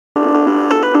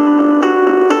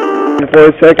for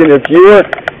a second. If you were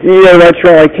eating at a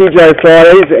restaurant like TGI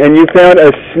Fridays and you found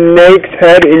a snake's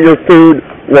head in your food,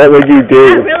 what would you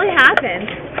do? That really happened.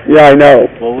 Yeah, I know.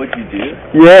 What would you do?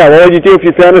 Yeah, what would you do if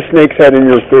you found a snake's head in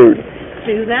your food?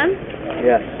 Sue them?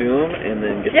 Yeah, sue them and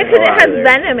then get Yeah, the because hell it out has of there.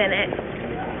 venom in it.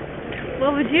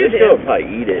 What would you They do? still would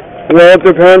probably eat it. Well, it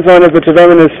depends on if it's a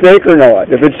venomous snake or not.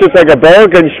 If it's just like a boa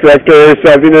constrictor or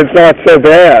something, it's not so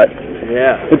bad.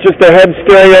 Yeah. It's just a head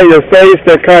staring at your face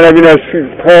that kind of,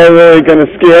 probably going to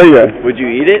scare you. Would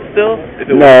you eat it still? If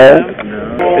it No. was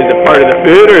no. Is it part of the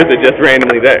food or is it just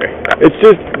randomly there? It's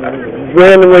just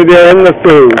randomly there in the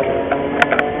food.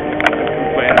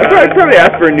 I'd probably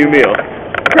ask for a new meal.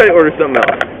 I'd probably order something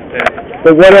else. Yeah.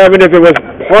 But what happened if it was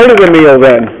part of the meal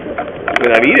then?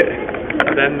 Then I'd eat it.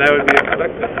 Then that would be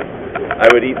expected. I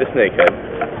would eat the snake head.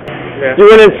 Yeah. You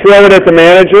wouldn't throw it at the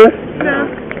manager? No.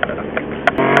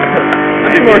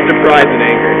 I'd be more surprised than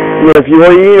angry. Yeah, if you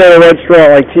were eating at a restaurant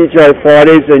like TGI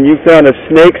Fridays and you found a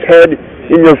snake's head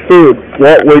in your food,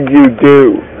 what would you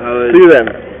do? Sue them.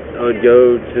 I would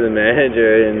go to the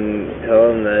manager and tell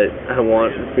him that I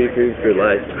want free food for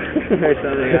life. Or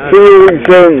something.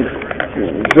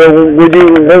 So would you?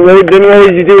 What would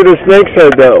you do with a snake's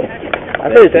head though? I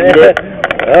would eat it.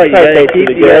 Oh, you gotta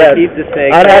keep the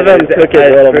snake. I'd have him cook it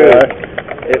a little more.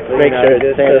 Make sure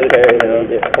it's sanitary.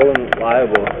 Hold him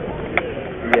liable.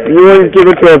 You wouldn't give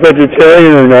it to a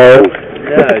vegetarian or no?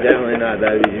 No, definitely not.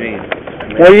 That would be mean.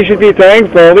 Well, you should be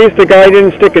thankful. At least the guy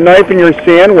didn't stick a knife in your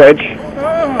sandwich.